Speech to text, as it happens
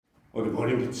Well, good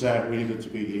morning. It's really good to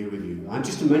be here with you. And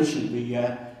just to mention,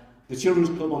 the Children's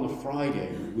Club on a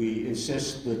Friday, we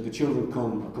insist that the children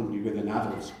come accompanied with an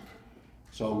adult.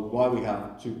 So while we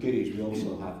have two kiddies, we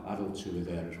also have adults who are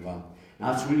there as well.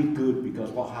 Now that's really good because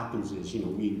what happens is,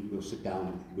 we will sit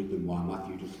down with them while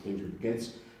Matthew does things with the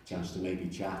kids, chance to maybe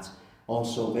chat.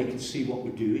 Also, they can see what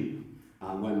we're doing.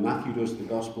 And when Matthew does the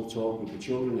gospel talk with the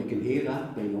children, they can hear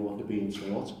that, they know what they're being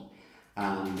taught.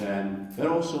 And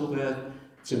they're also there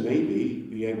to maybe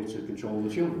be able to control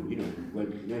the children.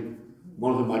 When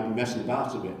one of them might be messing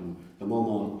about a bit, and the mum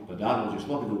or the dad will just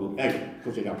look at them and go, "Hey,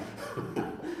 cut it out,"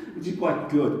 which is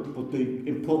quite good. But the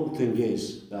important thing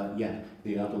is that,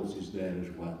 the adult is there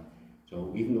as well.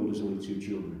 So even though there's only two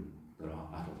children, there are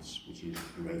adults, which is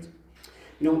great.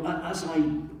 As I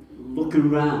look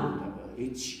around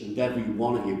each and every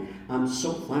one of you, I'm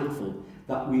so thankful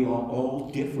that we are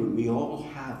all different. We all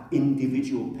have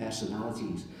individual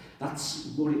personalities.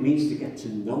 That's what it means to get to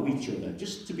know each other,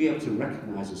 just to be able to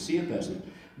recognise and see a person,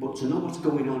 but to know what's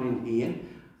going on in here,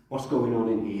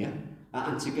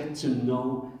 and to get to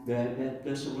know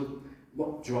their sort of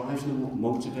what drives them, what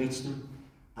motivates them.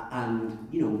 And,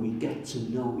 we get to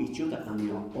know each other, and we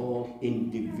are all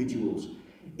individuals.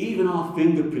 Even our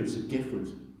fingerprints are different.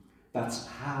 That's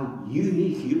how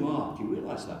unique you are. Do you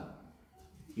realise that?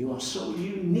 You are so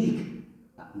unique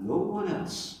that no one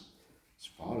else, as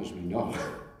far as we know,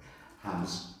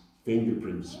 has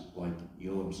fingerprints like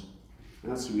yours.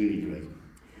 And that's really great.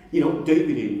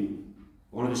 David, in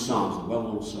one of his psalms, a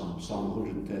well-known psalm, Psalm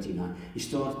 139, he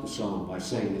started the psalm by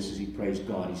saying this as he praised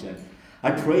God. He said,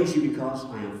 "I praise you because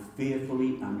I am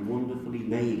fearfully and wonderfully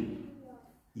made.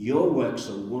 Your works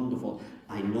are wonderful.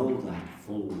 I know that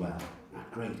full well."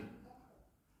 That's great.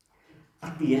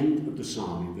 At the end of the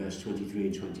psalm, in verse 23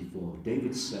 and 24,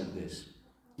 David said this.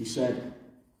 He said,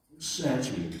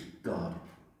 "Search me, God,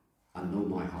 and know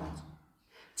my heart.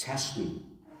 Test me,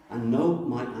 and know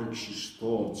my anxious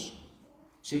thoughts."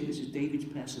 See, this is David's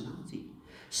personality.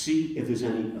 "See if there's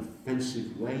any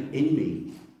offensive way in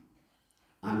me,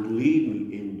 and lead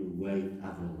me in the way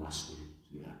everlasting."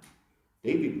 Yeah.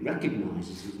 David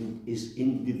recognizes his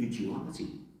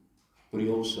individuality, but he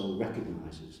also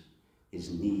recognizes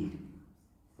his need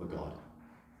for God.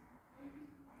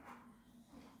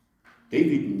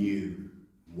 David knew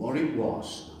what it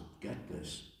was, get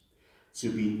this, to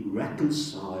be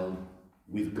reconciled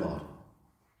with God.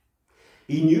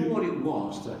 He knew what it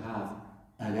was to have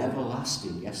an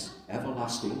everlasting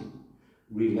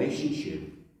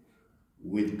relationship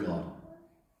with God.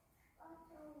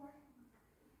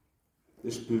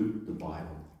 This book, the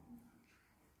Bible,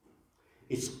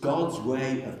 it's God's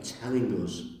way of telling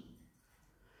us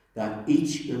that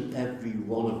each and every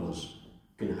one of us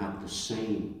can have the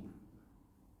same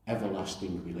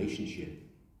everlasting relationship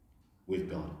with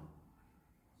God.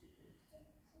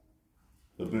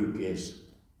 The book is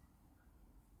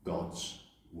God's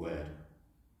Word.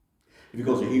 If you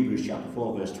go to Hebrews chapter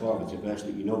 4, verse 12, it's a verse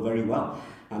that you know very well.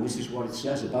 And this is what it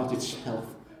says about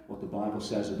itself, what the Bible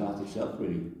says about itself,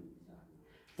 really.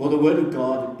 "For the Word of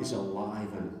God is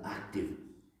alive and active,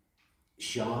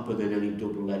 sharper than any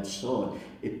double-edged sword.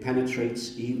 It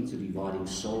penetrates even to dividing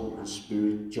soul and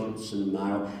spirit, joints and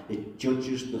marrow. It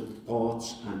judges the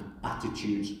thoughts and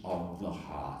attitudes of the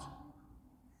heart."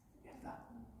 Get that?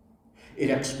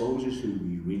 It exposes who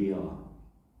we really are.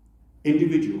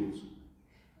 Individuals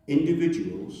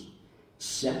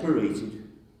separated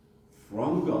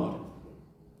from God.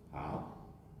 How?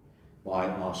 By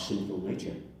our sinful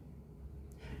nature.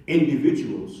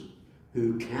 Individuals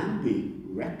who can be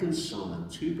reconciled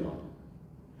to God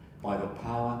by the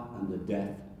power and the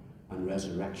death and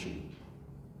resurrection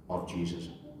of Jesus.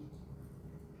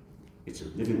 It's a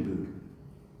living book.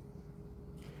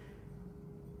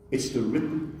 It's the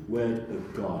written word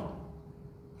of God.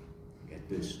 Get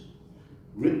this.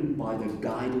 Written by the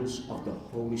guidance of the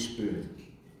Holy Spirit.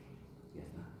 Get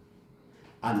that?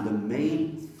 And the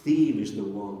main theme is the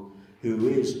one who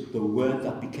is the Word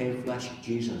that became flesh,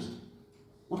 Jesus.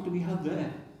 What do we have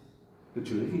there? The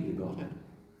Trinity, the Godhead.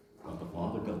 God the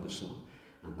Father, God the Son,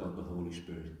 and God the Holy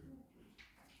Spirit.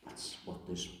 That's what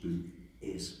this book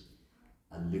is.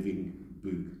 A living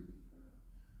book.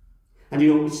 And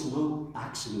it's no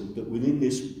accident that within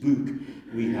this book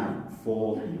we have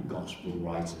 4 gospel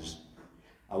writers.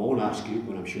 I won't ask you,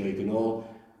 but I'm sure you can all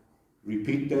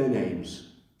repeat their names.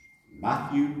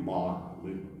 Matthew, Mark,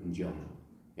 Luke, and John.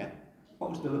 Yeah?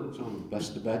 What was the little song? "Bless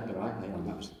the bed that I lay on."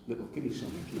 That was the little kiddie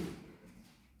song, actually.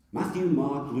 Matthew,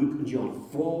 Mark, Luke, and John.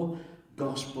 4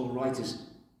 gospel writers.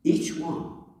 Each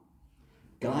one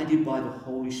guided by the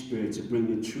Holy Spirit to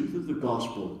bring the truth of the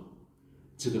gospel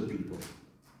to the people.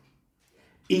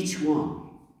 Each one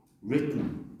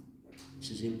written,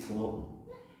 this is important,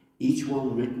 each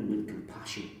one written with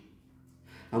compassion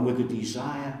and with a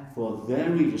desire for their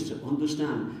readers to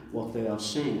understand what they are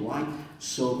saying. Why?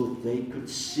 So that they could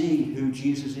see who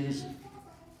Jesus is.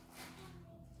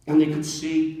 And they could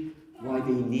see why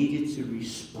they needed to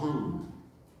respond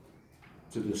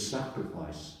to the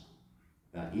sacrifice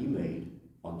that he made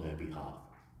on their behalf.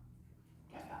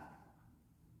 Get that?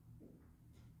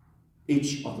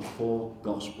 Each of the four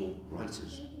gospel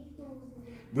writers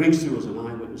brings to us an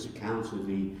eyewitness account of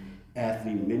the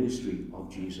earthly ministry of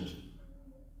Jesus.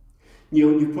 You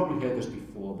know, you've probably heard this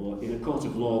before, but in a court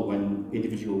of law, when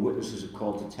individual witnesses are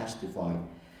called to testify,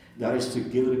 that is to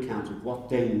give an account of what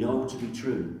they know to be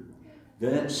true,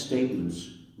 their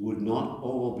statements would not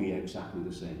all be exactly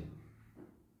the same.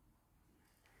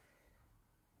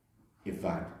 In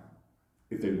fact,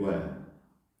 if they were,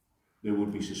 there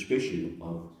would be suspicion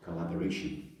of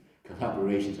collaboration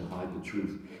to hide the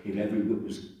truth. If every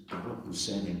witness got up and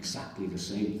said exactly the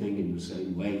same thing in the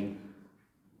same way,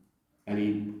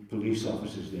 any police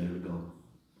officers there would go,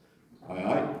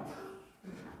 aye,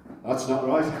 that's not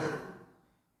right.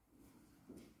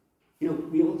 You know,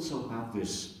 we also have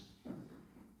this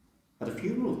at a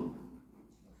funeral.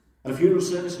 At a funeral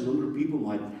service, a number of people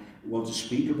might want to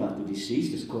speak about the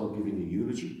deceased. It's called giving the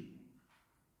eulogy.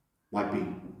 Might be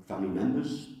family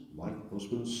members, wife,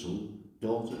 husband, son,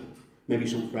 daughter, maybe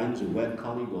some friends, a work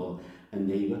colleague or a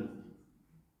neighbour.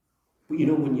 But you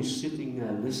know, when you're sitting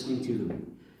there listening to them,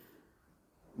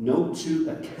 no two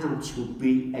accounts would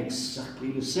be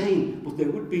exactly the same, but there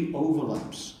would be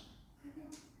overlaps.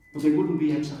 But they wouldn't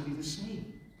be exactly the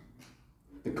same.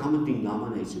 The common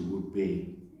denominator would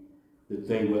be that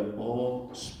they were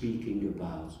all speaking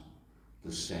about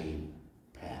the same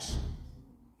person.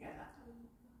 Yeah.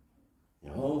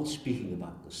 They're all speaking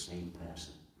about the same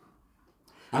person.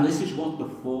 And this is what the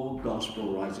four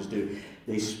gospel writers do.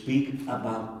 They speak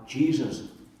about Jesus.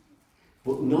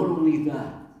 But not only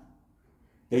that,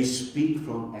 they speak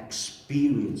from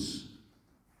experience.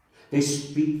 They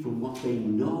speak from what they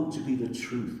know to be the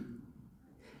truth.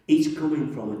 Each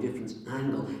coming from a different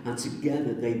angle, and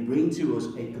together they bring to us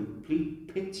a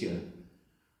complete picture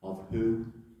of who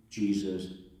Jesus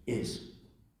is.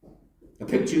 A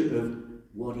picture of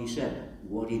what he said,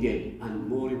 what he did, and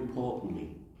more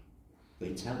importantly,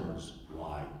 they tell us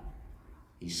why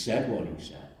he said what he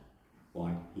said,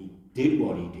 why he did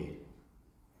what he did,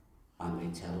 and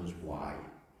they tell us why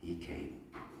he came.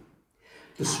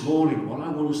 This morning, what I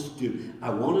want us to do, I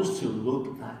want us to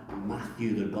look at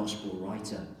Matthew, the gospel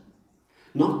writer.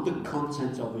 Not the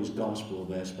content of his gospel,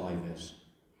 verse by verse,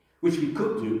 which we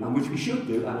could do, and which we should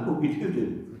do, and I hope we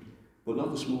do, but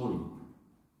not this morning.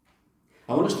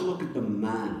 I want us to look at the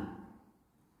man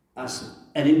as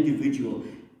an individual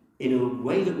in a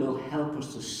way that will help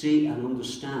us to see and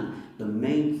understand the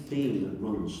main theme that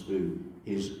runs through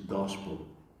his gospel,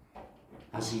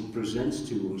 as he presents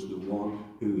to us the one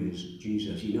who is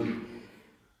Jesus. You know,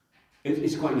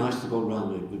 it's quite nice to go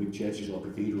around the big churches or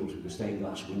cathedrals with the stained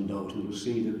glass windows, and you'll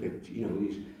see the picture, you know,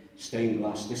 these stained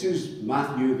glass. This is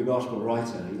Matthew, the gospel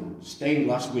writer, you know, stained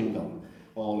glass window.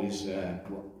 All his,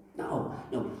 no.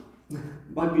 It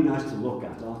might be nice to look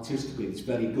at artistically, it's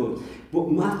very good. But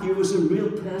Matthew was a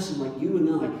real person like you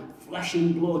and I, flesh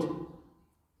and blood.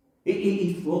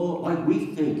 He thought like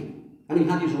we think, and he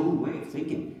had his own way of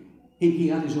thinking. He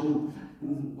had his own,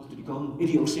 what did he call them?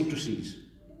 Idiosyncrasies.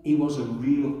 He was a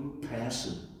real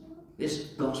person.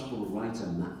 This gospel writer,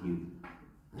 Matthew.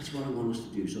 That's what I want us to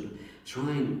do, sort of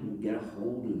try and get a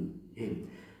hold of him.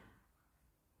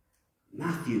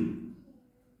 Matthew,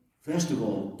 first of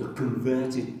all, the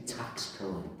converted tax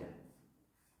collector.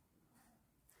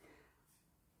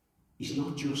 He's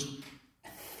not just a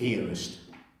theorist.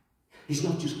 He's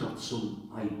not just got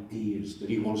some ideas that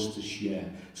he wants to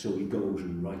share, so he goes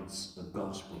and writes the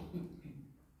gospel.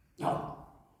 No.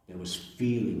 There was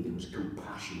feeling, there was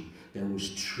compassion, there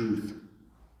was truth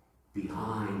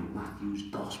behind Matthew's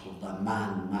gospel, the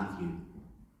man Matthew,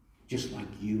 just like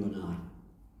you and I.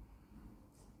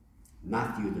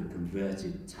 Matthew, the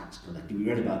converted tax collector. We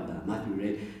read about that. Matthew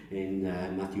read in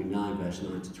Matthew 9, verse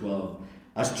 9 to 12.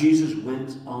 As Jesus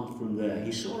went on from there,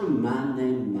 he saw a man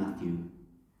named Matthew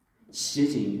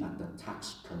sitting at the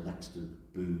tax collector's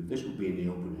booth. This would be in the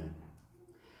open air.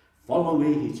 Follow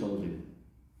me, he told him.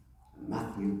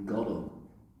 Matthew got up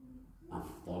and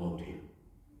followed him.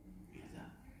 Hear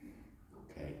that?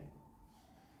 Okay.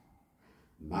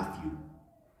 Matthew.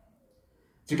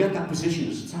 To get that position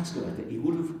as a tax collector, he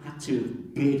would have had to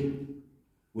bid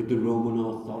with the Roman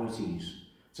authorities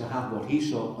to have what he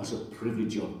saw as a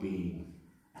privilege of being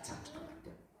a tax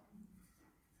collector.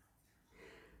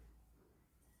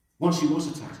 Once he was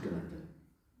a tax collector,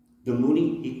 the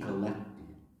money he collected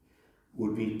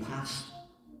would be passed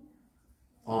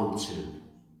on to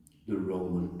the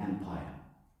Roman Empire.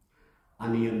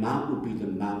 And the amount would be the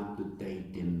amount that they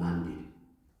demanded.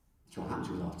 That's what happens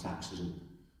with our taxes, isn't it?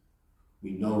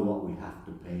 We know what we have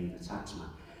to pay the taxman.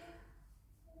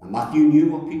 And Matthew knew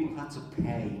what people had to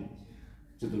pay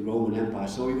to the Roman Empire,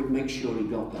 so he would make sure he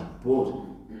got that. But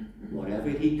whatever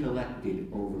he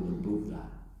collected over and above that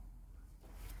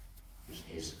was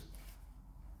his.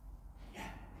 Yeah.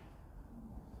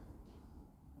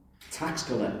 Tax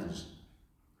collectors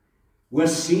were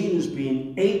seen as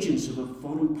being agents of a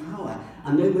foreign power,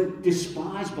 and they were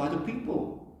despised by the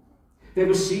people. They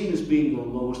were seen as being the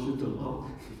lowest of the low.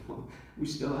 We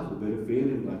still have a bit of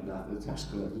feeling like that, the tax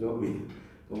collector, don't we?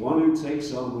 The one who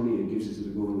takes our money and gives it to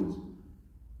the government.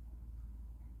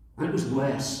 And it was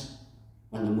worse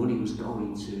when the money was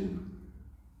going to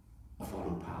a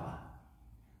foreign power.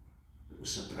 It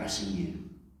was suppressing you.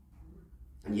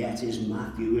 And yet is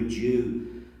Matthew, a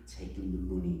Jew, taking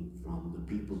the money from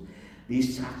the people.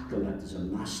 These tax collectors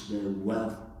amassed their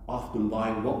wealth often by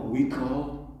what we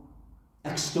call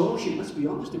extortion. Let's be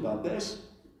honest about this.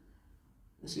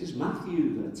 This is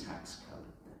Matthew, the tax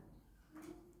collector.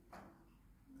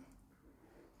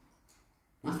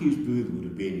 Matthew's booth would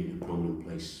have been in a prominent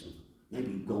place,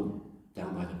 maybe gone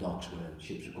down by the docks where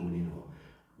ships are coming in, or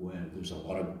where there's a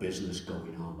lot of business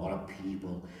going on, a lot of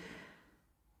people.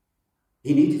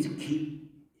 He needed to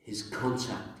keep his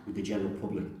contact with the general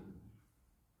public.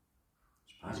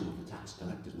 Surprising what the tax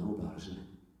collectors know about, isn't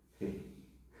it?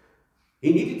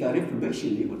 He needed that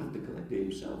information. He would have to collect it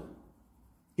himself.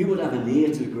 He would have an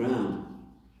ear to the ground.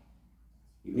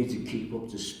 He would need to keep up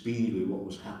to speed with what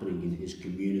was happening in his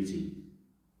community.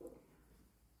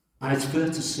 And it's fair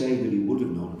to say that he would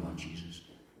have known about Jesus.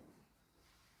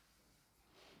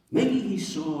 Maybe he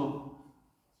saw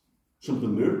some of the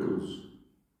miracles.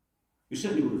 He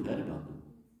certainly would have heard about them.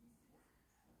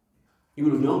 He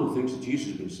would have known the things that Jesus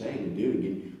had been saying and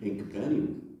doing in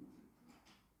Capernaum.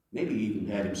 Maybe he even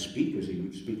heard him speak as he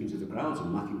was speaking to the crowds,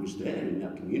 and Matthew was there in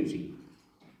that community.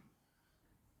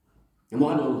 And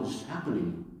while all this is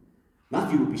happening,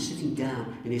 Matthew would be sitting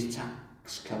down in his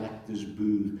tax collector's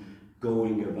booth,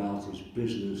 going about his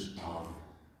business of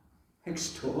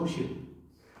extortion.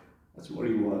 That's what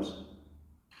he was.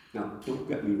 Now, don't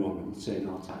get me wrong, I'm not saying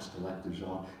all tax collectors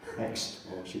are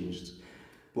extortionists.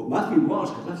 But Matthew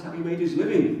was, because that's how he made his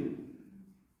living.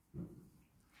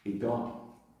 He got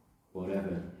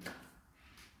whatever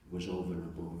was over and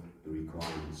above the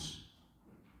requirements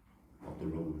of the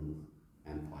Roman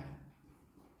Empire.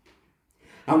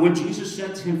 And when Jesus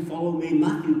said to him, "Follow me,"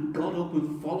 Matthew got up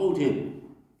and followed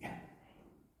him. Yeah,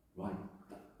 right.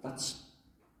 That's,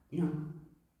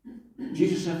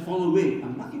 Jesus said, "Follow me,"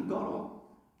 and Matthew got up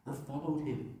and followed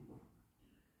him.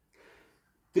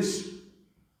 This,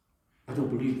 I don't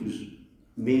believe, was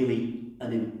merely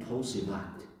an impulsive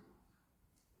act.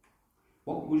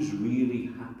 What was really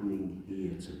happening here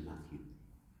to Matthew?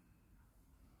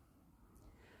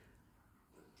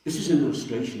 This is an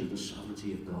illustration of the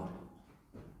sovereignty of God.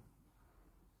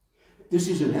 This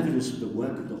is an evidence of the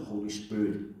work of the Holy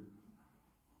Spirit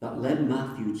that led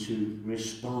Matthew to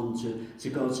respond to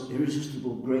God's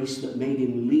irresistible grace that made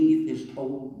him leave his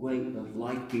old way of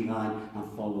life behind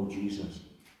and follow Jesus.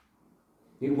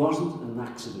 It wasn't an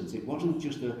accident. It wasn't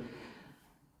just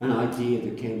an idea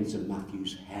that came into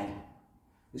Matthew's head.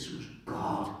 This was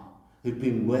God who'd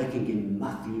been working in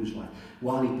Matthew's life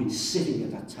while he'd been sitting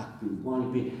at that tax booth, while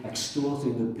he'd been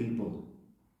extorting the people.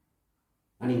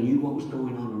 And he knew what was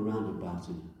going on around about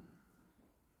him.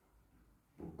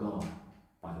 But God,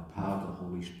 by the power of the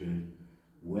Holy Spirit,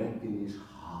 worked in his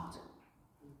heart.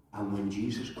 And when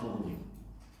Jesus called him,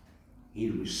 he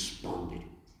responded.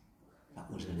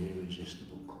 That was an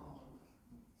irresistible call.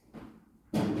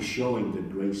 It was showing the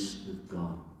grace of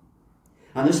God.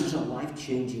 And this was a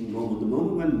life-changing moment. The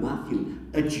moment when Matthew,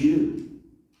 a Jew,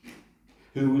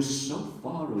 who was so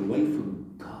far away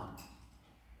from God,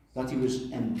 that he was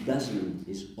embezzling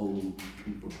his own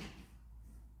people.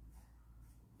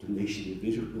 The nation of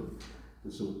Israel,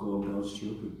 the so-called God's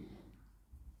children,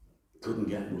 couldn't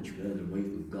get much further away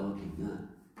from God than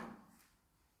that.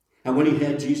 And when he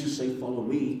heard Jesus say, "Follow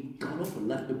me," he got up and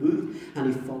left the booth, and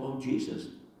he followed Jesus.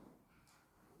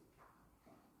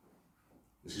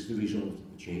 This is the result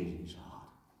of the change in his heart,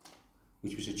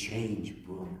 which was a change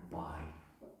brought by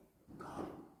God.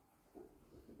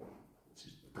 This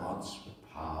is God's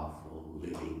powerful,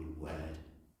 living word.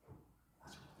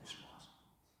 That's what this was.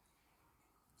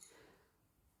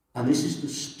 And this is the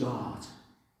start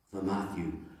for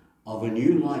Matthew of a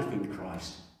new life in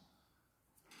Christ.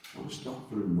 I want to stop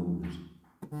for a moment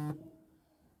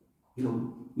You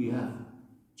know, we have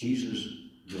Jesus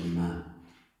the man.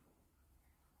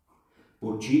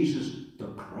 But Jesus the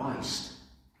Christ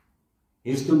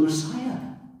is the Messiah.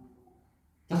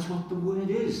 That's what the word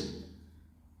is.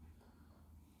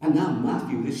 And now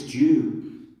Matthew, this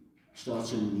Jew,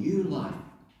 starts a new life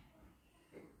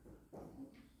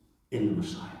in the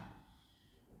Messiah.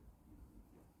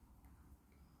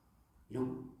 You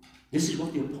know, this is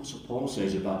what the Apostle Paul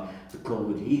says about the call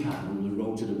that he had on the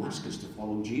road to Damascus to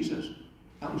follow Jesus.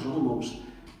 That was almost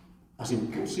as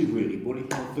impulsive, really, but he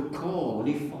had the call and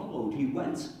he followed, he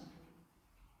went.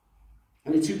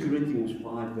 And in 2 Corinthians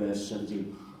 5, verse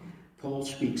 17, Paul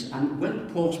speaks, and when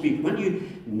Paul speaks, when you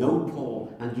know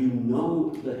Paul and you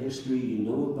know the history, you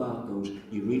know about those,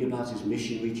 you read about his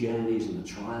missionary journeys and the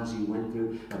trials he went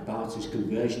through, about his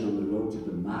conversion on the road to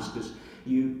Damascus,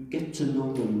 you get to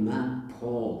know the man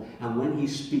Paul. And when he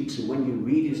speaks and when you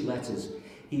read his letters,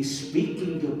 he's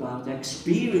speaking about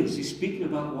experience, he's speaking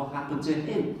about what happened to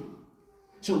him.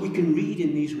 So we can read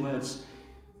in these words,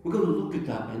 we're going to look at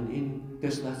that in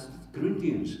this letter to the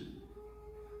Corinthians.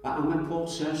 And when Paul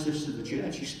says this to the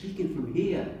church, he's speaking from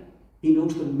here. He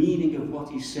knows the meaning of what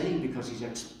he's saying because he's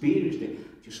experienced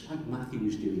it, just like Matthew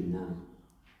is doing now.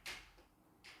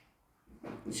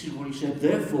 This is what he said.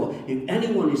 Therefore, if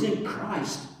anyone is in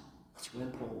Christ, that's where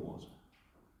Paul was.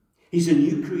 He's a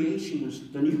new creation.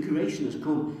 The new creation has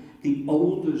come. The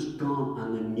old is gone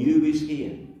and the new is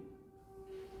here.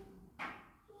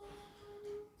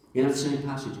 In that same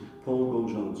passage, Paul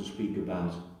goes on to speak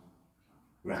about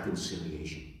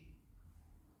reconciliation.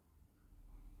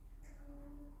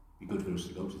 It'd be good for us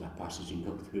to go to that passage and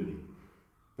look through it.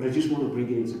 But I just want to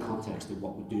bring it into context of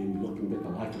what we're doing, looking at the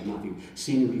life of Matthew,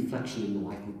 seeing a reflection in the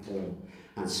life of Paul,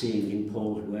 and seeing in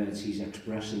Paul's words he's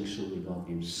expressing something of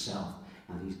himself,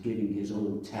 and he's giving his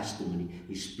own testimony,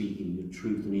 he's speaking the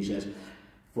truth, and he says,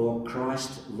 for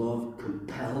Christ's love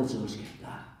compels us. Get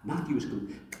that? Matthew was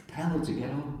compelled to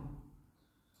get on.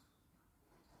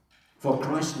 For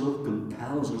Christ's love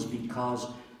compels us because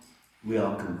we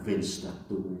are convinced that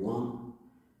the one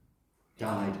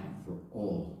died for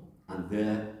all, and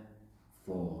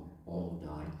therefore all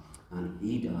died, and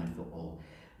he died for all,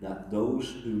 that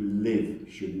those who live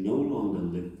should no longer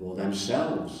live for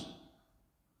themselves,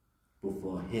 but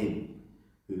for him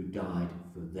who died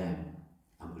for them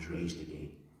and was raised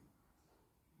again.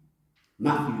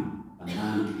 Matthew, a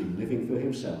man who'd been living for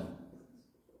himself,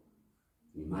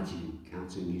 imagine him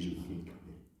counting his money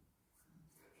coming.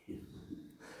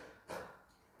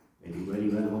 Maybe when he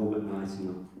went home at night,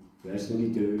 first thing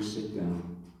he'd do is sit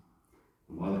down,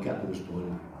 and while the kettle was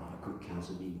boiling, I could count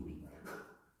my money.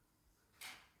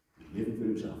 He was living for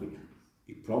himself.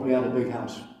 He probably had a big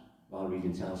house. Our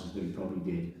reading tells us that he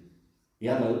probably did. He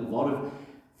had a lot of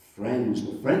friends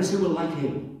who were like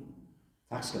him,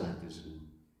 tax collectors and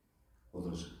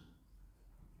others.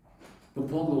 But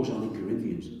Paul goes on in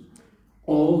Corinthians.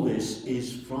 All this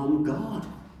is from God.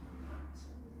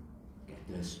 Get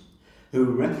this. Who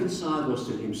reconciled us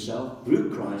to himself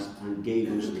through Christ and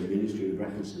gave us the ministry of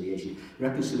reconciliation.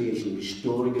 Reconciliation,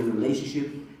 restoring a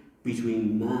relationship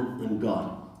between man and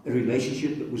God. A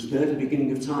relationship that was there at the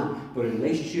beginning of time, but a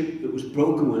relationship that was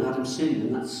broken when Adam sinned,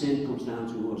 and that sin comes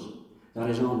down to us. That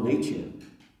is our nature.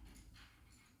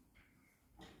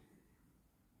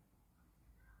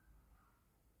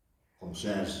 Paul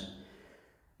says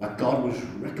that God was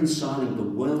reconciling the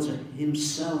world to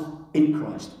himself in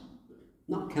Christ,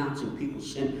 not counting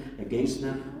people's sin against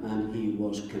them, and he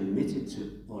was committed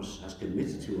to us, has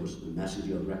committed to us the message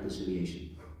of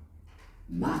reconciliation.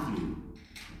 Matthew,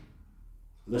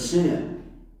 the sinner,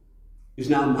 is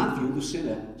now Matthew, the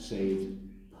sinner, saved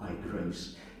by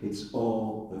grace. It's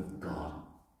all of God.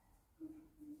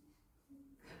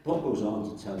 Paul goes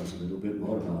on to tell us a little bit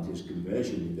more about his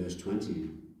conversion in verse 20,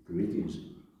 Corinthians.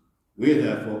 We are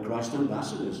therefore Christ's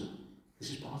ambassadors. This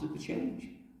is part of the change.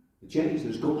 The change that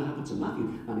is going to happen to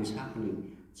Matthew and is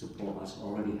happening to Paul, has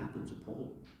already happened to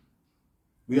Paul.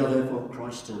 We are therefore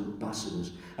Christ's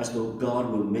ambassadors, as though God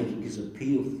were making his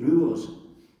appeal through us.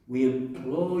 We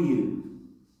implore you,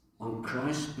 on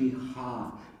Christ's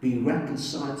behalf, be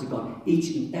reconciled to God.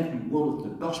 Each and every one of the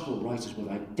gospel writers would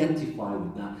identify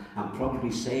with that and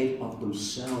probably say it of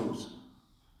themselves.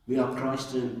 We are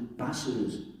Christ's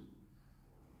ambassadors.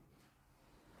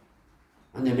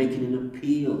 And they're making an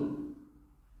appeal.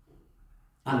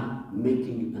 And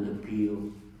making an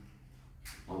appeal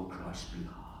on Christ's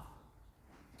behalf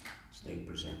as they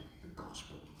present the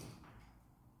gospel.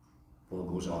 Paul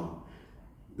goes on.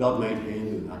 God made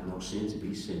him who had no sin to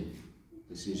be sin.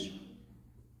 This is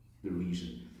the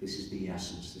reason. This is the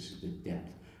essence. This is the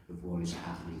depth of what is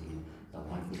happening in the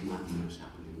life of Matthew, what's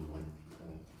happening in the life of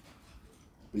Paul.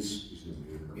 This is the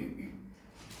miracle.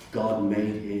 God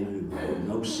made him who had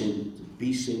no sin to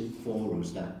be sin for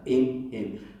us, that in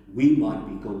him we might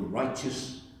become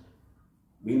righteous.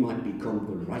 We might become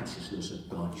the righteousness of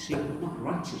God. You see, we're not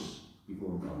righteous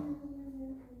before God.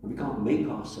 We can't make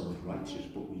ourselves righteous,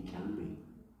 but we can be.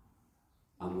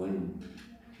 And when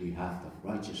we have the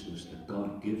righteousness that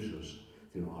God gives us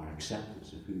through our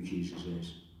acceptance of who Jesus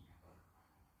is,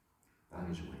 that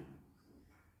is when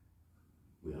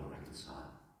we are reconciled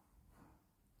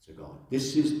to God.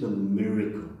 This is the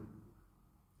miracle.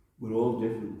 We're all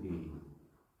different here.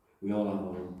 We all have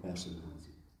our own personality.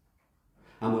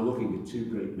 And we're looking at two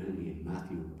great men here,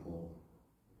 Matthew and Paul.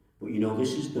 But you know,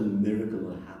 this is the miracle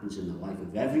that happens in the life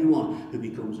of everyone who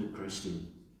becomes a Christian.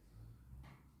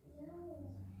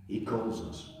 He calls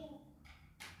us.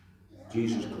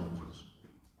 Jesus calls us.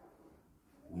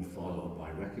 We follow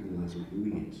by recognizing who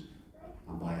he is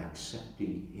and by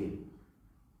accepting him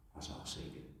as our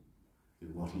Saviour through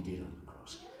what he did on the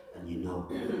cross. And you know,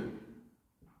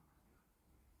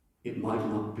 it might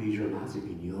not be dramatic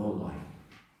in your life,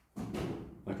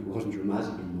 like it wasn't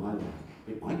dramatic in my life.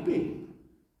 It might be.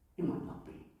 It might not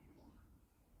be.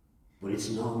 But it's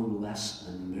no less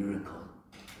a miracle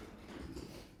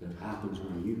that happens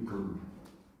when you come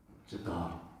to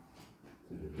God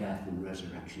through the death and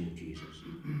resurrection of Jesus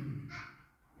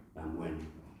than when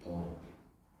Paul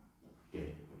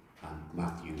did, and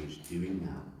Matthew is doing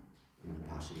now in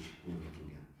the passage we're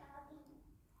looking at.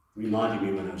 Reminded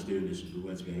me when I was doing this of the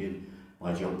words of a hymn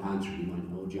by John Pantry. You might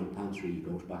know John Pantry. He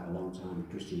goes back a long time,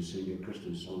 a Christian singer,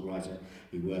 Christian songwriter.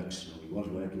 He was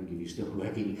working, and he's still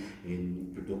working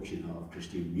in production of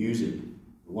Christian music.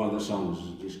 One of the songs,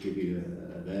 I'll just give you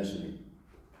a verse of it.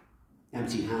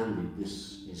 Empty-handed,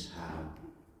 this is how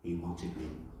he wanted me.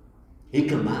 He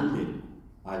commanded,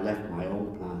 I left my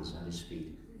old plans at his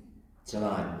feet, till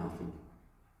I had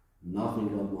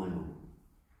nothing of my own.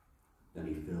 Then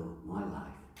he filled my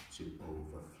life to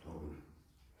overflowing.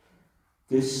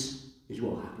 This is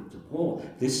what happened to Paul.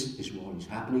 This is what is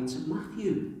happening to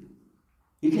Matthew.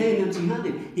 He came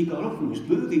empty-handed. He got up from his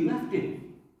booth, he left it.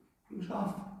 He was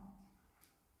off.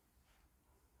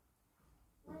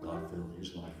 But God filled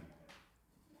his life.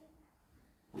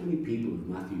 How many people of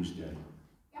Matthew's day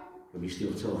are we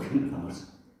still talking about?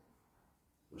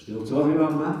 We're still talking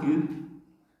about Matthew.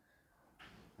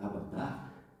 How about that?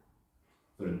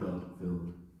 For a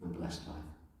God-filled and blessed life.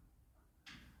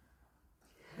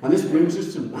 And this brings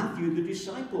us to Matthew the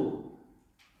disciple.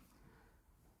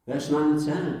 Verse 9 and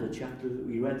 10 of the chapter that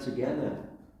we read together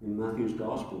in Matthew's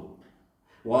Gospel.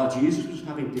 While Jesus was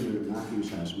having dinner at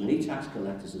Matthew's house, many tax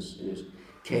collectors and sinners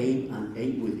came and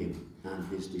ate with him and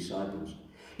his disciples.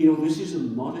 You know, this is a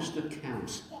modest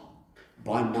account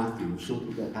by Matthew of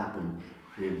something that happened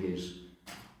in his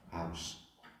house.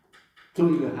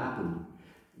 Something that happened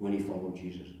when he followed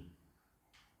Jesus.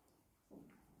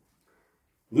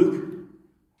 Luke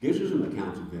gives us an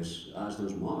account of this, as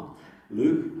does Mark.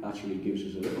 Luke actually gives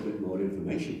us a little bit more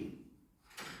information.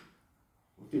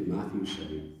 What did Matthew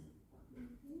say?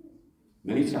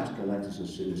 Many tax collectors and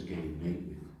sinners came and ate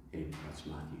with him, that's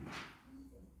Matthew,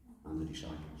 and the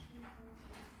disciples.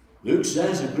 Luke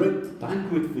says a great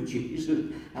banquet for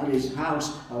Jesus at his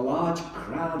house. A large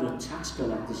crowd of tax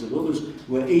collectors and others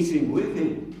were eating with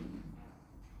him.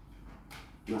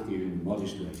 Matthew, in a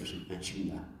modest way, doesn't mention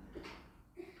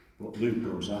that. But Luke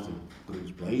goes at it,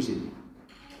 guns blazing.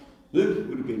 Luke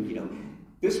would have been,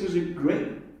 this was a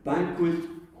great banquet.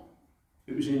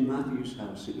 It was in Matthew's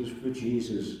house. It was for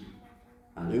Jesus.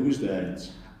 And who was there?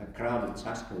 A crowd of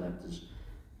tax collectors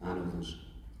and others.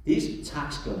 These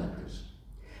tax collectors,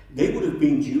 they would have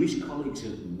been Jewish colleagues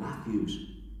of Matthew's.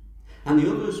 And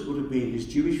the others would have been his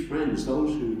Jewish friends, those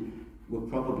who were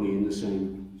probably in the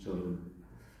same sort of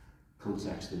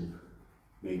context of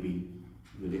maybe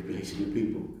manipulating the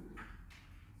people.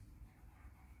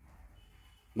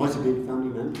 Might have been family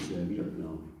members there, we don't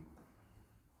know.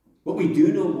 But we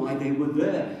do know why they were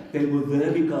there. They were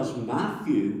there because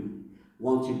Matthew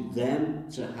wanted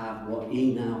them to have what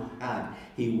he now had.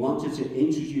 He wanted to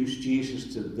introduce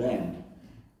Jesus to them,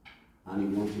 and he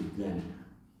wanted them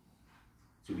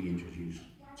to be introduced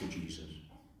to Jesus.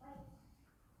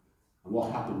 And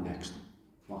what happened next?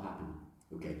 What happened?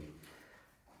 Okay.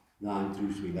 9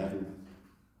 through to 11.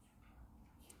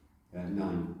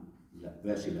 9,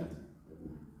 verse 11.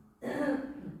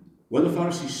 When the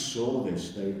Pharisees saw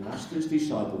this, they asked his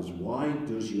disciples, why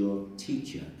does your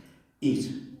teacher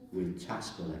eat with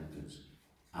tax collectors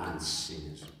and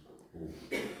sinners? Oh.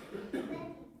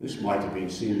 This might have been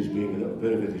seen as being a little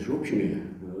bit of a disruption here.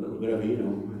 A little bit of,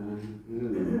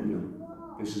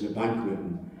 this is a banquet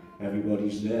and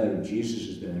everybody's there and Jesus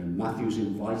is there and Matthew's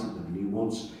invited them and he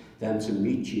wants them to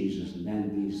meet Jesus, and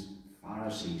then these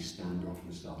Pharisees stand up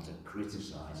and start to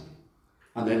criticize him.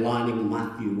 And they're lining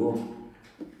Matthew up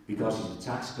because he's a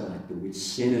tax collector with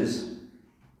sinners.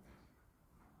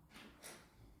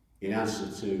 In answer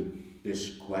to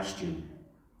this question,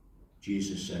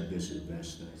 Jesus said this in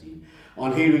verse 13.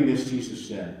 On hearing this, Jesus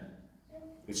said,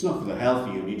 it's not for the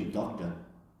healthy who need a doctor,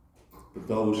 but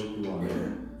those who are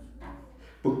ill.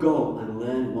 But go and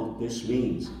learn what this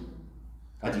means.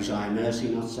 I desire mercy,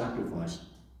 not sacrifice,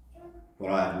 for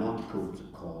I have not come to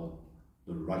call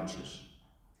the righteous,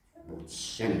 but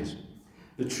sinners.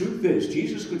 The truth is,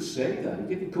 Jesus could say that.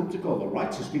 He didn't come to call the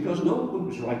righteous because no one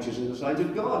was righteous in the sight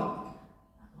of God.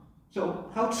 So,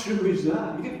 how true is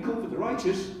that? He didn't come for the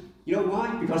righteous. You know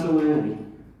why? Because there weren't any.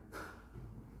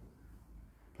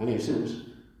 Plenty of sinners.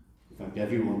 In fact,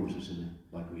 everyone was a sinner,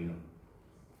 like we are.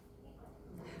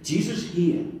 Jesus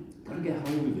here, got to get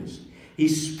hold of this.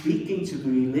 He's speaking to the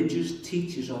religious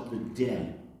teachers of the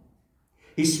day.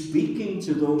 He's speaking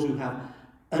to those who have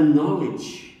a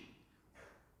knowledge,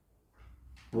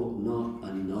 but not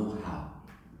a know-how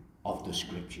of the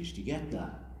scriptures. Do you get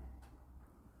that?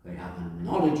 They have a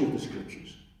knowledge of the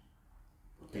scriptures,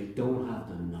 but they don't have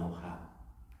the know-how.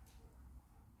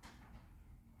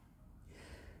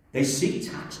 They see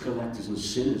tax collectors and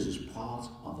sinners as part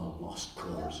of a lost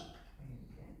cause.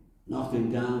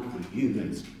 Nothing down for you,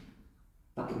 mate.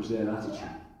 That was their attitude.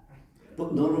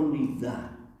 But not only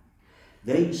that,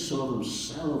 they saw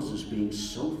themselves as being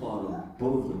so far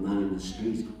above the man in the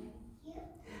street.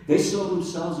 They saw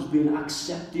themselves as being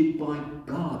accepted by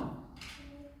God.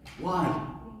 Why?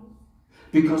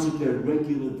 Because of their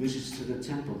regular visits to the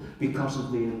temple, because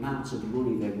of the amount of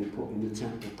money they would put in the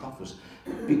temple coffers,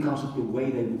 because of the way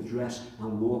they would dress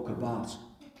and walk about,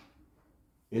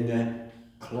 in their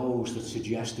clothes that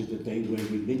suggested that they were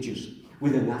religious,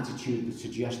 with an attitude that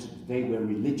suggested that they were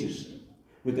religious,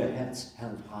 with their heads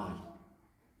held high,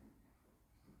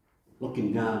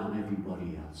 looking down on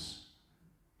everybody else.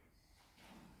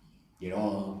 You're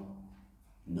all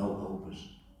no-hopers.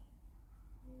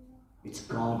 It's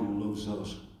God who loves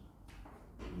us.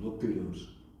 Look at us.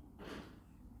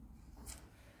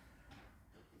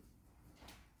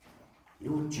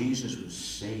 You know what Jesus was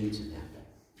saying to them?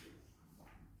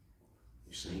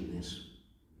 He's saying this.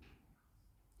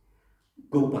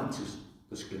 Go back to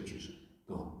the scriptures.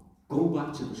 Go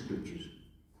back to the scriptures.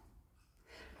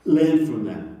 Learn from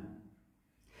them.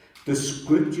 The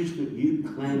scriptures that you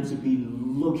claim to be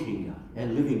looking at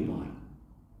and living by.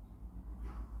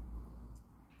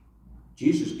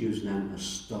 Jesus gives them a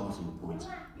starting point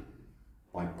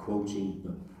by quoting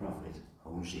the prophet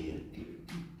Hosea.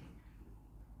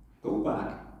 Go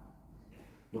back.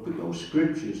 Look at those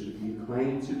scriptures that you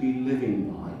claim to be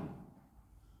living by.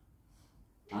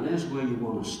 And there's where you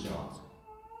want to start.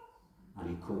 And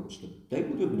he quotes them. They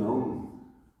would have known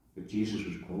that Jesus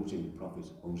was quoting the prophet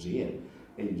Hosea.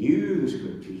 They knew the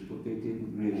scriptures, but they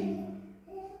didn't really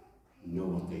know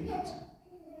what they meant.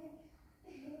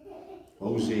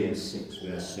 Hosea 6,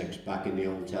 verse 6, back in the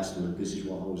Old Testament, this is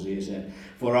what Hosea said.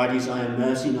 For I desire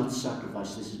mercy, not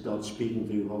sacrifice. This is God speaking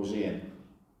through Hosea.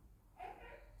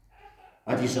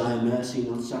 I desire mercy,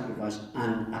 not sacrifice,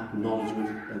 and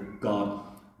acknowledgement of God,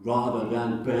 rather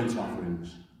than burnt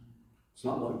offerings. It's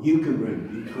not what you can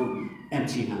bring. You come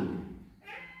empty-handed.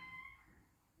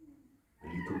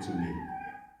 And you come to me.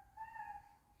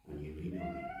 And you lean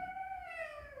on me.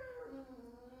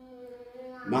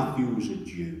 Matthew was a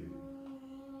Jew.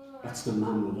 That's the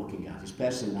man we're looking at, his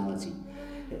personality.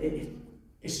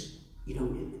 It's,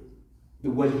 the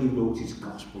way he wrote his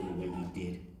gospel, the way he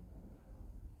did.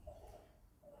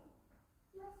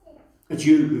 A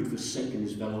Jew who'd forsaken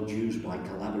his fellow Jews by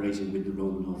collaborating with the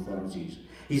Roman authorities.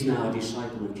 He's now a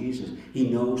disciple of Jesus. He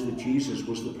knows that Jesus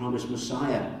was the promised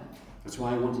Messiah. That's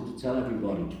why I wanted to tell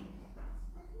everybody.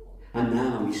 And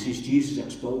now he sees Jesus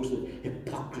expose the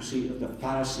hypocrisy of the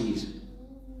Pharisees.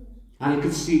 And he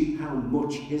could see how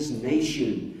much his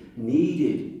nation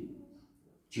needed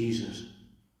Jesus.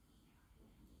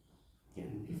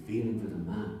 Getting a feeling for the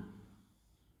man.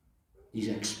 These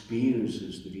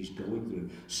experiences that he's going through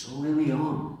so early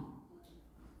on.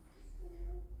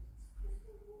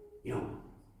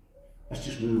 Let's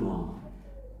just move on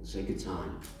for the sake of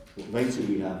time. But later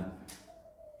we have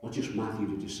not just Matthew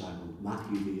the disciple,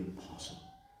 Matthew the apostle,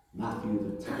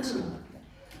 Matthew the tax collector,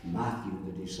 Matthew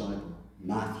the disciple,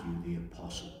 Matthew the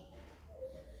apostle.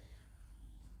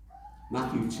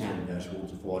 Matthew 10, verse 1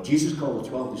 to 4. Jesus called the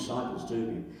 12 disciples to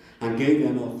him and gave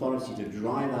them authority to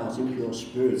drive out impure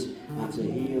spirits and to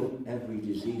heal every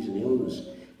disease and illness.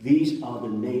 These are the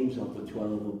names of the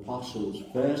 12 apostles.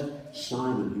 First,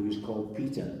 Simon, who is called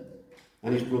Peter,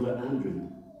 and his brother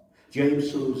Andrew.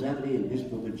 James, son of Zebedee, and his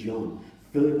brother John,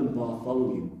 Philip and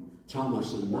Bartholomew,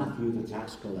 Thomas and Matthew the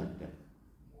tax collector,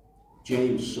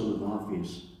 James, son of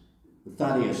Alphaeus,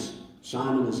 Thaddeus,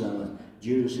 Simon the Zealot,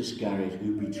 Judas Iscariot,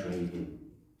 who betrayed him.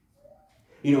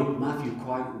 You know, Matthew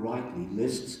quite rightly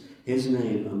lists his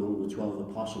name among the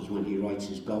 12 apostles when he writes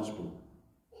his gospel.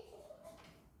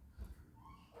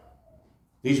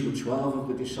 These were 12 of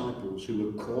the disciples who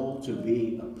were called to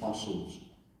be apostles.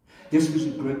 This was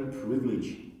a great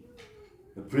privilege,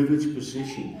 a privileged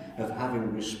position of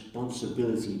having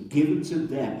responsibility given to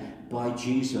them by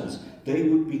Jesus. They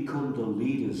would become the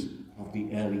leaders of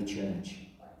the early church.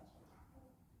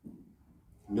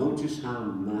 Notice how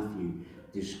Matthew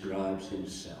describes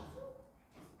himself.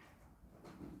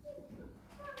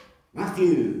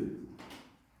 Matthew,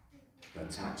 the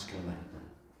tax collector.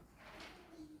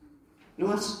 Now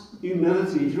that's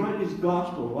humility. He's writing his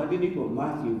gospel. Why didn't he put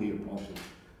Matthew the apostle?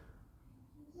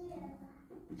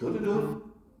 He could have done.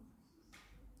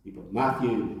 He put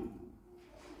Matthew,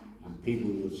 and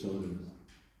people were sort of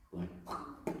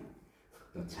like,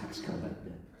 the tax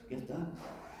collector. Get that?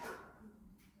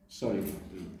 Sorry for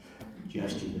the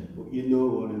gesture there, but you know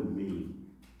what I mean.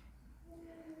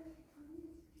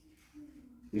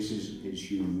 This is his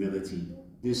humility.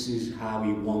 This is how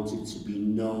he wanted to be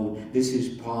known. This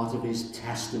is part of his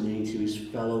testimony to his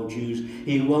fellow Jews.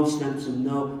 He wants them to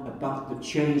know about the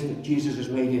change that Jesus has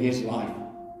made in his life.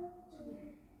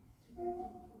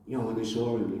 You know, when they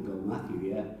saw him, they go,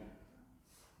 Matthew, yeah.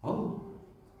 Oh,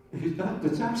 is that the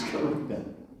tax collector?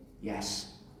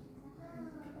 Yes.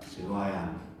 That's who I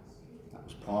am. That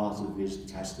was part of his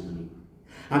testimony.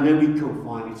 And then we come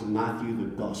finally to Matthew,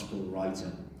 the gospel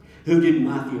writer. Who did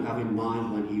Matthew have in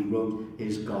mind when he wrote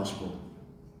his gospel?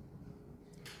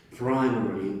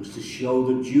 Primarily, it was to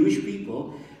show the Jewish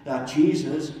people that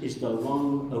Jesus is the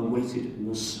long-awaited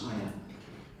Messiah.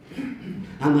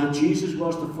 And that Jesus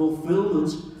was the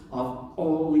fulfillment of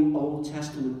all the Old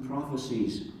Testament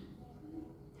prophecies.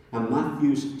 And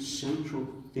Matthew's central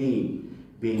theme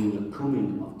being the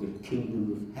coming of the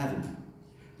kingdom of heaven,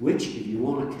 which, if you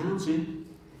want to count it,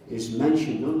 is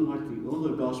mentioned, unlike the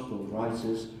other gospel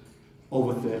writers,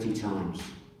 over 30 times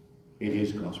in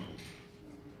his gospel.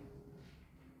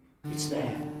 It's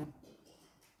there.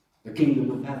 The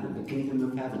kingdom of heaven, the kingdom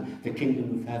of heaven, the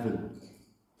kingdom of heaven.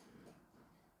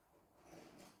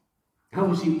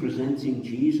 How is he presenting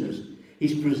Jesus?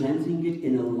 He's presenting it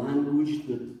in a language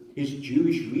that his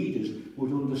Jewish readers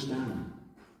would understand.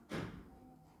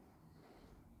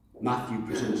 Matthew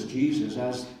presents Jesus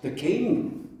as the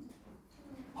king.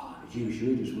 Oh, the Jewish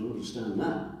readers will understand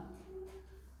that.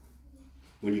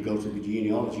 When you go to the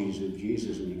genealogies of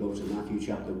Jesus and you go to Matthew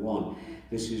chapter 1,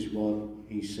 this is what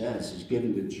he says. He's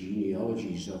given the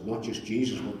genealogies of not just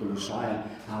Jesus, but the Messiah.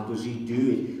 How does he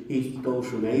do it? He goes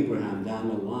from Abraham down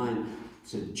the line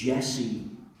to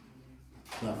Jesse,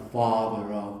 the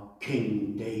father of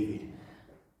King David.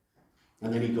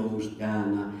 And then he goes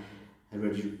down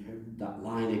that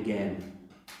line again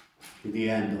to the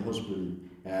end, the husband,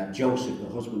 Joseph,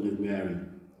 the husband of Mary,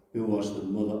 who was the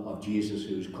mother of Jesus,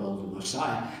 who is called the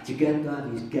Messiah. To get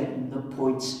that, he's getting the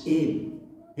points in.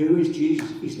 Who is Jesus?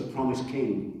 He's the promised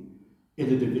king in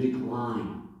the Davidic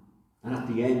line. And at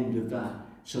the end of that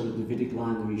sort of Davidic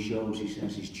line where he shows, he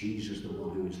says, is Jesus the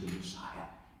one who is the Messiah.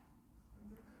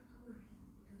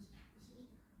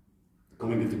 The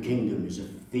coming of the kingdom is a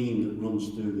theme that runs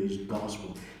through this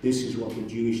gospel. This is what the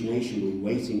Jewish nation were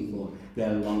waiting for,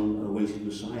 their long-awaited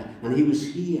Messiah. And he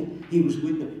was here. He was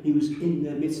with them. He was in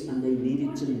their midst, and they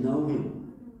needed to know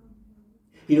him.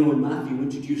 You know, when Matthew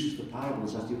introduces the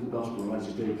parables, as the other gospel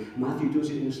writers do, Matthew does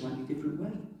it in a slightly different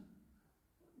way.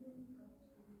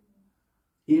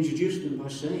 He introduced them by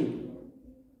saying,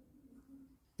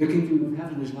 the kingdom of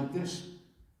heaven is like this.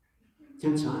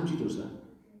 10 times he does that.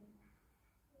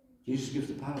 Jesus gives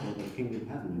the parable of the kingdom of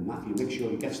heaven, and Matthew makes sure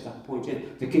he gets that point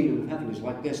in. The kingdom of heaven is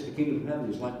like this. The kingdom of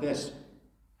heaven is like this.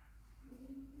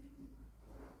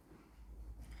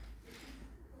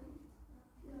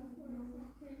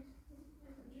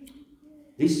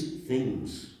 These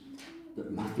things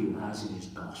that Matthew has in his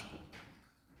gospel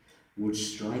would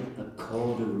strike a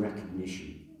chord of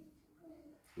recognition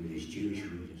with his Jewish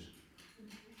readers.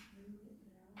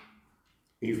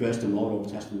 He refers to more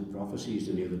Old Testament prophecies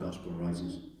than the other gospel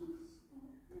writers.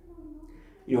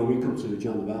 You know, when we come to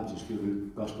John the Baptist, the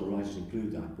gospel writers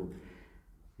include that, but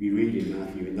we read in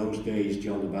Matthew, in those days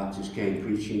John the Baptist came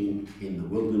preaching in the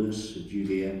wilderness of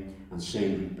Judea and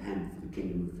saying, repent, for the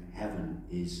kingdom of heaven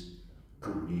is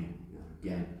come near.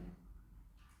 Again.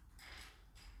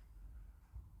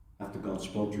 after God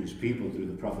spoke to his people through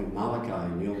the prophet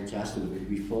Malachi in the Old Testament, it would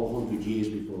be 400 years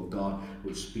before God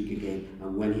would speak again.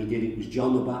 And when he did, it was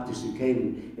John the Baptist who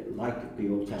came like the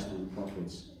Old Testament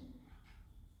prophets.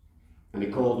 And he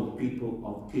called the people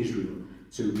of Israel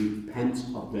to repent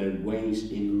of their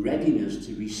ways in readiness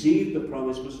to receive the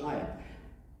promised Messiah.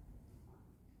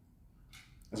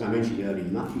 As I mentioned earlier,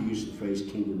 Matthew used the phrase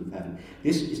kingdom of heaven.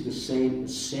 This is the same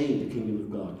as saying the kingdom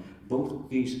of God. Both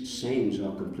these sayings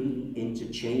are completely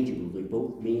interchangeable. They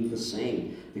both mean the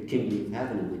same, the kingdom of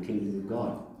heaven and the kingdom of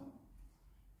God.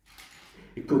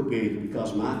 It could be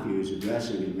because Matthew is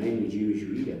addressing a mainly Jewish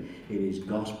reader in his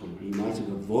gospel. He might have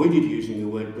avoided using the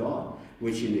word God,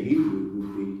 which in the Hebrew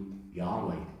would be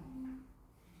Yahweh.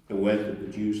 The word that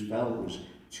the Jews felt was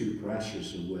too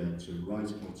precious a word to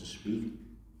write or to speak.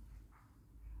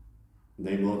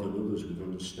 They more than others would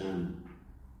understand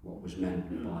what was meant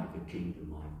by the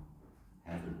kingdom of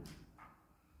heaven.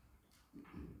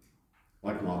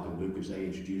 Like Mark and Luke, as they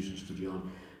introduce us to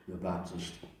John the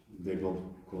Baptist, they both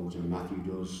quote, and Matthew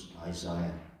does,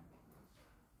 Isaiah.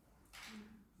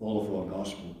 All of our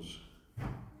Gospels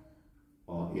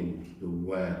are in the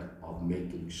work of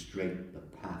making straight the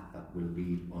path that will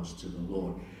lead us to the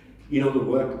Lord. You know, the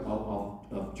work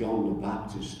of John the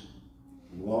Baptist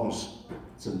was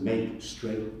to make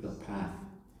straight the path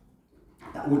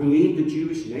that would lead the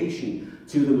Jewish nation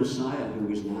to the Messiah who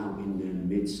is now in their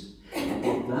midst.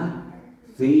 But that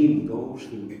theme goes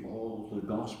through all the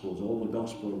Gospels. All the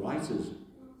Gospel writers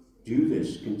do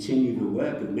this, continue the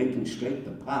work of making straight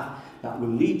the path that will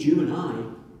lead you and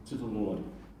I to the Lord.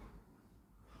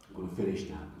 I'm going to finish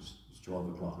now because it's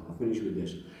 12 o'clock, and I'll finish with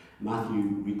this.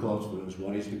 Matthew records for us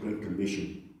what is the Great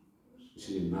Commission. This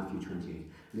is in Matthew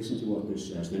 28. Listen to what this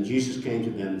says. Then Jesus came to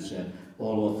them and said,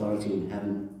 all authority in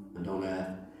heaven and on earth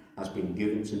has been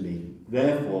given to me.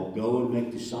 Therefore, go and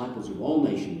make disciples of all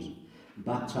nations,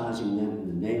 baptizing them in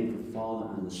the name of the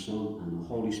Father and the Son and the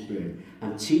Holy Spirit,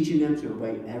 and teaching them to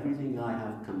obey everything I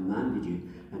have commanded you.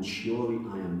 And surely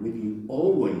I am with you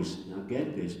always, now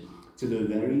get this, to the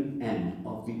very end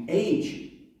of the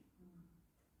age.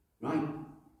 Right?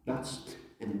 That's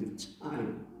the end of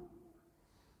time.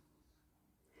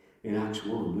 In Acts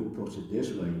 1, Luke puts it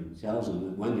this way. He tells them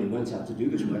that when they went out to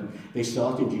do this work, they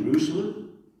started in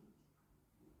Jerusalem,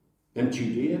 then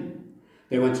Judea,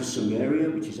 they went to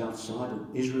Samaria, which is outside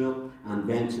of Israel, and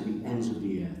then to the ends of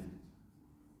the earth.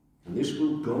 And this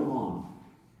will go on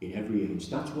in every age.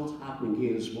 That's what's happening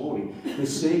here this morning. The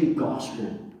same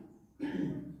gospel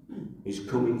is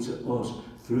coming to us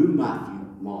through Matthew,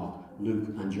 Mark, Luke,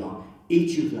 and John.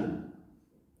 Each of them,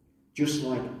 just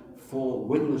like 4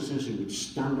 witnesses who would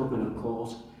stand up in a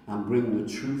court and bring the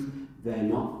truth. They're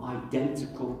not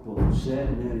identical, but in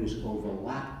certain areas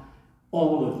overlap.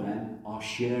 All of them are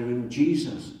sharing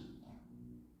Jesus.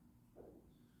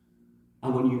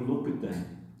 And when you look at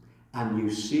them and you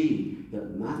see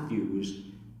that Matthew was,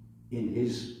 in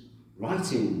his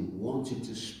writing, wanted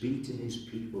to speak to his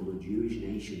people, the Jewish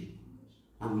nation.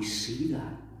 And we see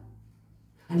that.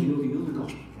 And you know, the other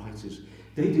gospel writers,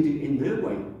 they did it in their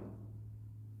way,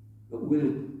 but with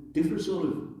a different sort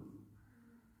of,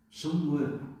 some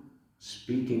were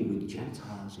speaking with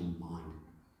Gentiles in mind.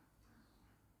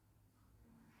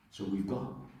 So we've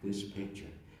got this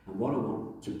picture. And what I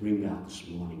want to bring out this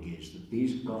morning is that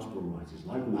these gospel writers,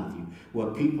 like Matthew,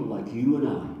 were people like you and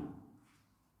I.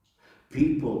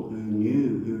 People who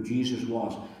knew who Jesus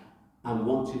was and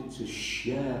wanted to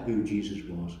share who Jesus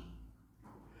was.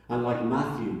 And like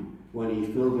Matthew, when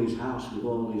he filled his house with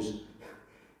all his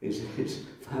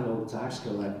fellow tax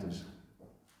collectors,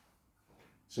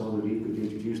 so that he could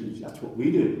introduce them. That's what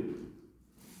we do.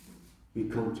 We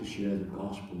come to share the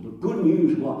gospel. The good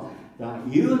news was that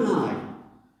you and I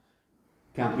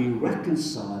can be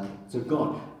reconciled to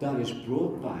God. That is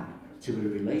brought back to a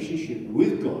relationship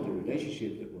with God, a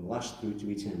relationship that will last through to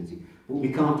eternity. But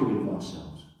we can't do it of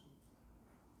ourselves.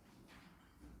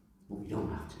 But we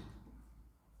don't have to,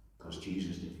 because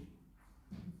Jesus did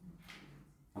it.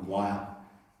 And while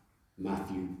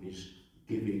Matthew is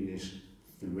giving this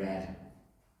thread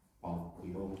of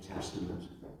the Old Testament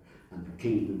and the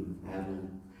kingdom of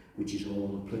heaven, which is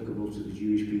all applicable to the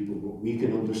Jewish people, but we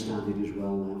can understand it as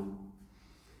well now.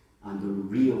 And the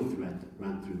real thread that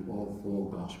ran through all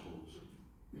 4 Gospels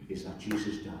is that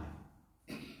Jesus died.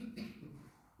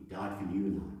 He died for you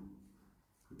and I.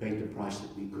 He paid the price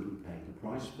that we couldn't pay, the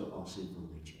price for our sinful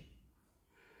nature.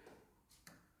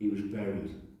 He was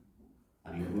buried,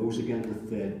 and he rose again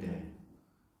the 3rd day,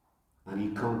 and he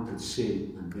conquered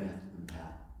sin and death and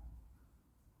hell.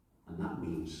 And that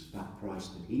means that price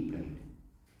that he paid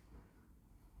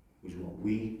is what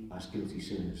we, as guilty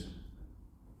sinners,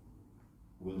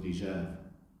 will deserve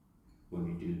when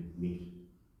we do meet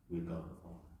with God the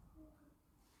Father.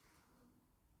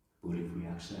 But if we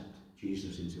accept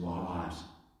Jesus into our lives,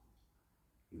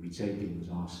 if we take him as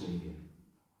our Saviour,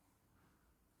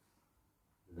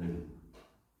 then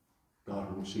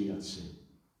God will see that sin.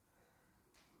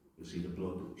 You'll see the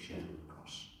blood that was shed on the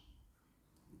cross.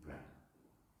 We pray.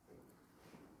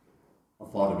 Our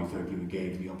Father, we thank you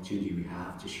again for the opportunity we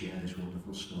have to share this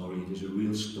wonderful story. It is a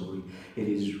real story. It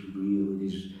is real.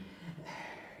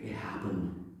 It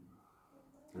happened.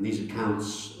 And these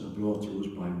accounts are brought to us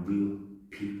by real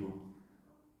people.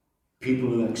 People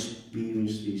who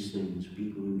experience these things.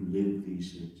 People who live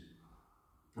these things.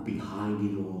 And behind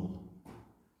it all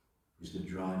is the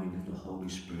driving of the Holy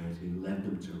Spirit who led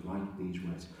them to write these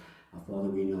words. Our Father,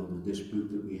 we know that this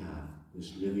book that we have,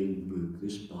 this living book,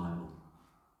 this Bible,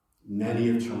 many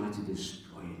have tried to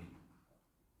destroy it.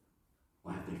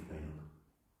 Why have they failed?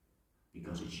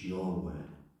 Because it's your word,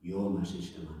 your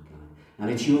message to mankind. And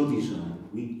it's your desire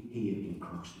that we here in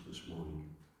Croxton this morning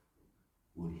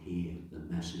would hear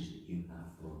the message that you have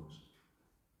for us.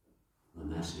 The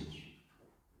message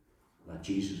that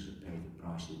Jesus had paid the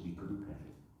price that we couldn't pay.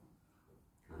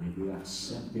 And if we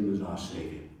accept him as our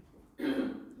Saviour,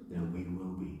 then we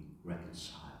will be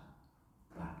reconciled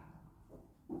back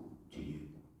to you.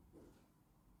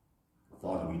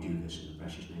 Father, we do this in the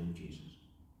precious name of Jesus.